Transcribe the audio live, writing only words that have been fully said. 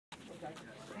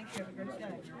Have a great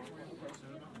day.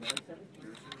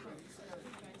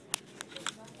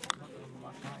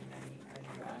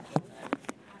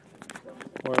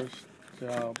 Worst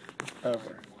job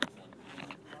ever.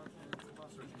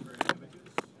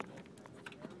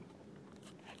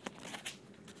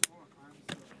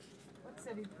 What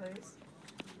city, please?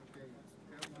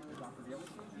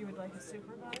 You would like a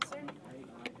supervisor?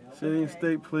 City and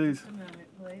state, please. Just a moment,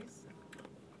 please.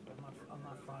 I'm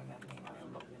not finding that name.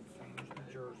 I'm looking in Framers, New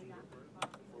Jersey,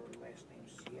 for last name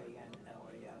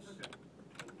C-A-N-L-A-S.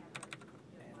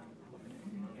 And I'm looking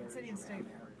at City and state,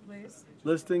 please.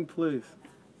 Listing, please.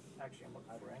 actually, I'm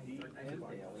looking for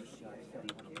anybody else.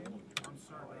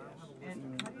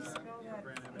 And how do you spell that?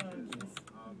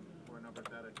 For a number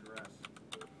that address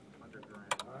under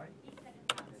grant. All right. Is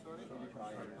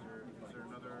there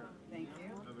another? Thank you.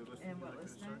 Another listing And you'd what like to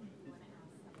listing? insert?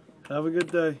 Have a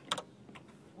good day.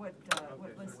 What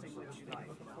listing would you like?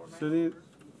 City.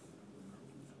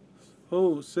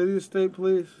 Oh, city and state,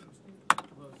 please.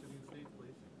 Hello, city and state,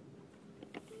 please.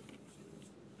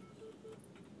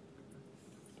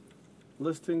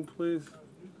 Listing, please. I'm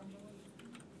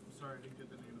sorry, I didn't get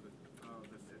the name of the city. How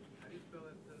do you spell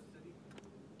that city?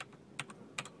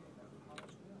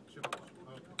 Chippewa.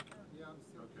 Okay. Yeah, I'm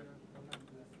still okay.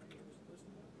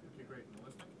 Okay, great. And the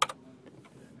listing?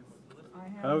 I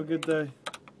Have a good day.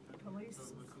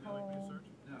 Police Cole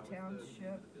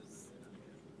Township. Let's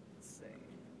see.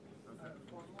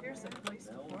 Here's the police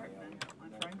department on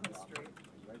Franklin Street.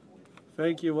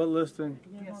 Thank you. What listing?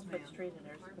 Yes, ma'am.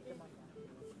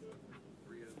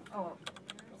 Oh.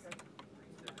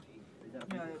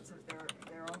 No, it's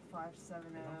they're all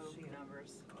 570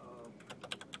 numbers.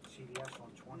 CVS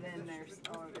on 20. Then there's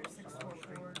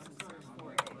 644s and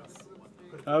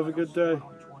 648s. Have a good day. On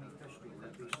 25th Street,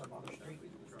 that'd be some other street.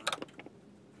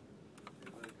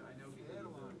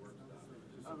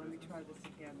 Oh, let me try this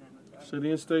again then. City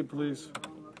and state, please.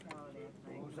 Wrong locality, I What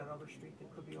think. was that other street that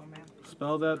could be on, man?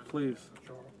 Spell that, please.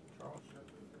 Charles.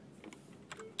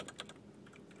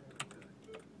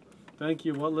 Thank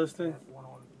you. What listing? That one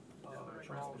on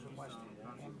Charles and West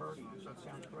Hamburg. Does that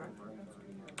sound correct?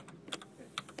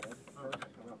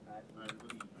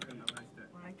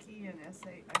 When I key in I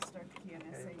start to key in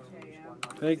SHAM.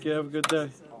 Thank you. Have a good day.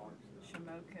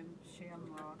 Shamokin,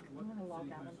 Shamrock. I'm gonna log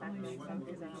out and back in Only because I Shamokin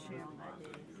don't and know Shamrock. ID,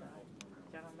 so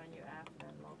general menu F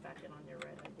and log back in on your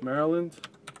red ID. Maryland.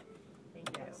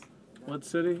 Thank you. Yes. What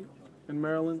city in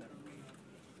Maryland?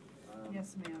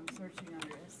 Yes, ma'am. Searching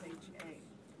under SHA.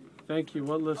 Thank you.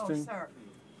 What Oh, listing? sir.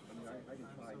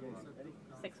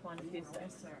 6126.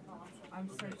 Yes, sir. I'm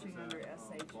searching under SHAM.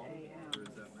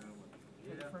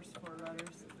 For the first four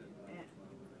letters. And,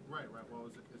 Right. Well,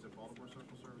 is it Baltimore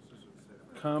Social Services or the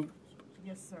state? Com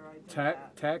yes, sir. I did tax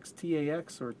that. tax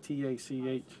TAX or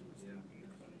TACH?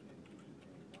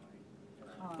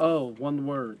 Oh. Oh, one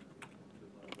word.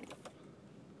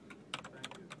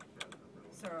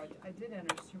 Sir, I did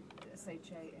enter SHAMOKA.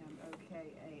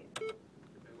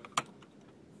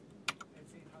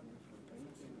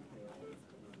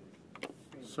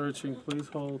 Searching, please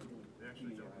hold. They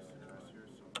actually don't list the address here,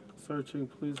 so. Searching,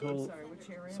 please I'm hold. sorry, which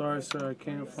area? Sorry, sir, I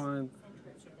can't find.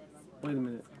 Wait a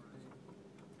minute.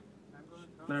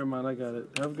 Never mind, I got it.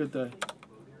 Have a good day.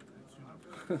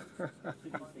 Can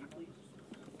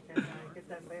I get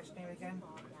that last name again?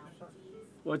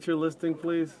 What's your listing,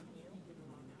 please?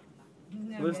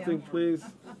 No, Listing, ma'am. please.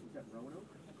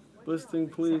 Listing,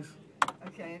 please.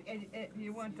 Okay, and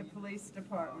you want the police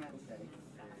department.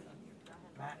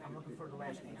 Matt, I'm looking for the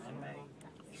last name.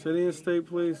 M-A. City and state,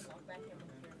 please.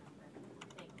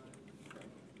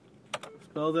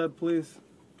 Spell that, please.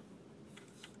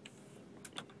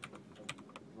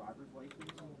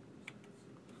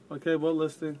 Okay, what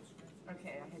listing?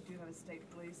 Okay, I do have a state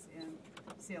police in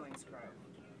Selinsgrove.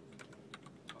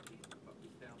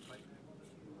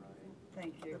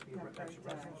 Thank you. Could be Have a that's great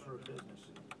day. residence or a business.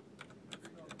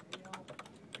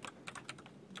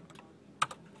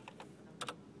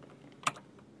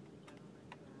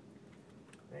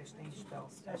 Last name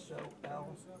spelled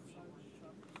S-O-L.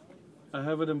 I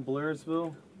have it in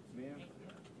Blairsville.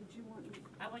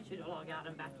 I want you to log out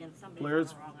and back in. Somebody's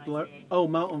Blair's, on the wrong Blair. ID, Oh,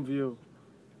 Mountain View.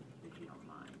 if you don't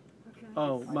mind.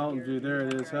 Oh, Mountain View. There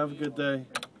it is. Have a good day.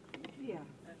 Yeah.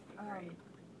 I'm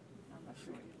not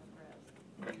sure what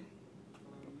your address.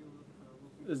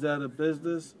 Is that a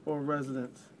business or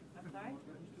residence? I'm sorry?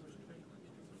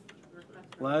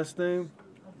 Last name?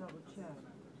 I'll double check.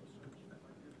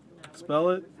 Spell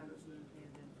it.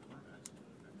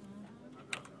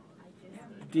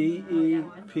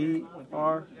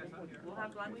 D-E-P-R. We'll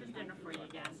have lunch and dinner for you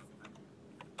again.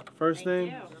 First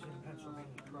Thank name? you. This is in Pennsylvania,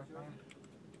 correct, ma'am?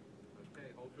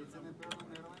 It's in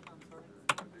Maryland, I'm sorry.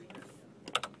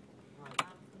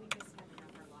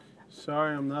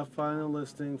 Sorry, I'm not finding a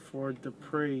listing for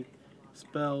Dupree,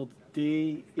 spelled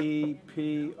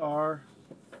D-E-P-R.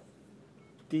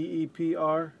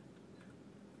 D-E-P-R.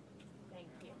 Thank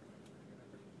you.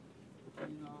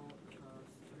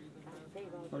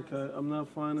 Okay, I'm not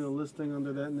finding a listing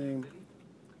under that name.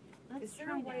 Is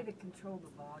there a way to control the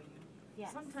volume?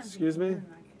 Yes. Sometimes Excuse you me? can,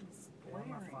 I can Yeah, I'm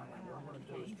not swear finding it. What I'm it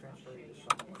gonna do is transfer you to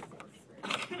someone who works for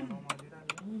you. You don't wanna do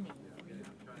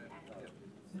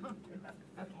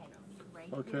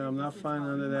that? Okay, I'm not finding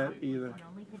under that either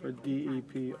for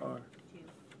D-E-P-R.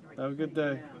 Have a good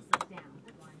day.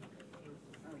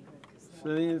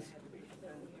 City is, so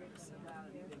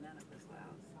loud and then it was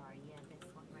loud. Sorry, yeah, this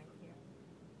one right here.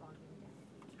 Volume down.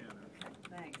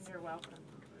 Thanks. You're welcome.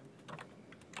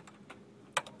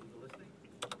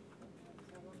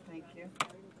 Thank you.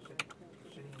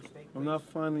 City and state, I'm not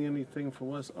finding anything for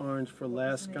West Orange for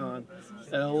Lascon.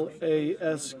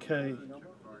 L-A-S-K. city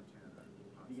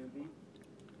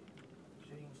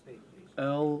and state, please.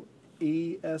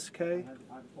 L-E-S-K.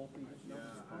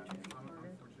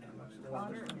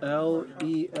 Otter.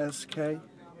 L-E-S-K.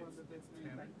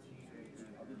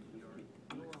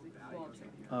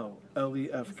 Oh, Is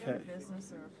L-E-F-K. that a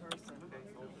business or a person?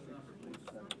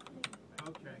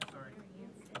 Okay, sorry.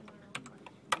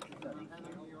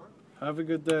 Have a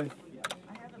good day.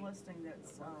 I have a listing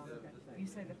that's, you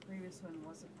say the previous one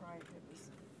wasn't right, it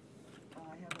was, I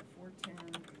have a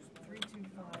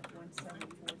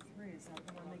 410-325-1743, is that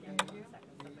the one they gave you?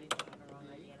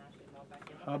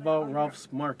 How about Ralph's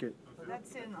Market?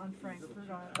 That's in on Frankfurt.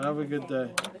 Have a good day. I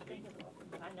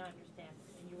know, understand.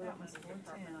 And you were That looking was at the Department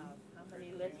 410. of, how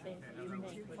many listings do you think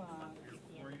would 325. be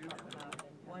in the Department of?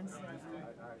 17.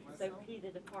 So P, the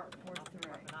Department, not the 43.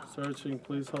 Department of. Searching,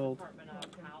 please hold. Department of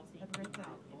Housing, Have a great day.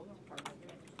 Department of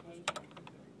Transportation.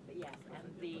 But yes,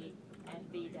 MV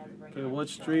does bring. Okay, in what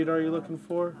the, street are you looking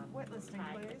for? What listing,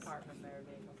 Tag please? Department of Motor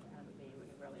Vehicles, MV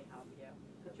would really help you.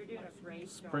 But you're doing a great job.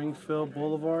 Springfield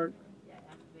Boulevard, Yeah,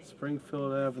 MV.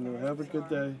 Springfield Avenue. Have a good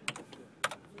day.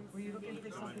 Were you looking for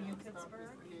something in Pittsburgh?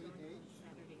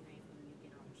 Saturday night when you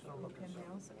get on. Still looking. Ken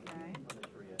Mills, okay.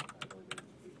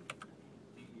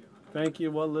 Thank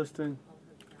you. What listing? All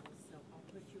hotels, so I'll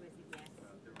put you as a guest.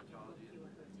 I'll book you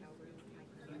a hotel room. I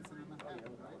can I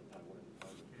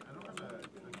don't have a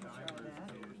diver's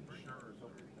insurance.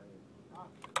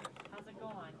 How's it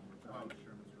going? Oh,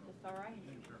 sure, Mr. Just all right?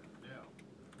 Sure, yeah.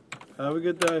 Have a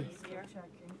good day. Here?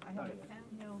 Checking. I have a Penn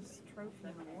Hills Trophy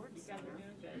and Awards You guys Center.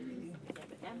 are doing good. Yeah, but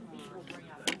MV will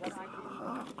bring up what I do.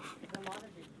 A lot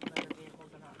of the motor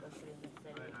vehicles are not listed in the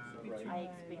city. I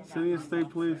expand out City and my state,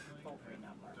 please. toll-free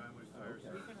number. Daimler's tires, You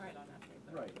can write on that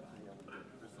paper.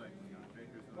 recycling, okay,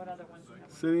 here's What other ones do you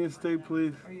have? City and state,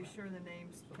 please. Are you sure the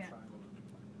name's Kent?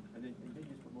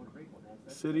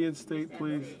 City and state,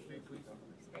 please.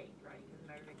 State, right, because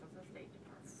motor vehicles are state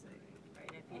department. Right,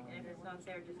 and if it's not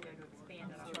there, just go to expand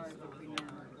it. I'm sorry, but we know.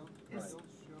 Is,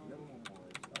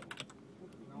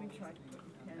 let me try to put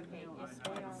Penn Okay, Hills if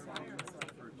they are right,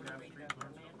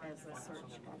 as a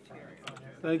search criteria.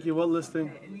 Thank you. What listing?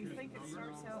 Okay, and you think it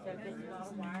starts out So Penn this is Hills?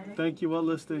 not a wire. Thank you. What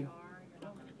listing? Because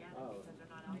they're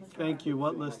not on the chart. Thank you.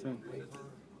 What listing? Didn't take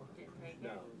it.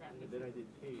 That was- Then I did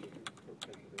pay for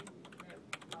Pennsylvania.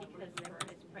 No, because there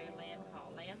is pay land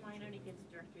call. Landline only gets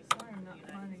directly to Sorry, I'm not the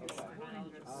finding United a States. sporting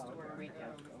goods store.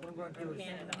 What I'm gonna do is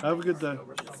Canada. Have a good day.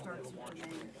 It starts with the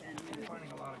name Penn Hills.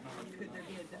 finding a lot of numbers. Could there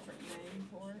be a different name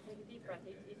for it? Take a deep breath.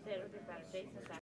 You said it was about Jason.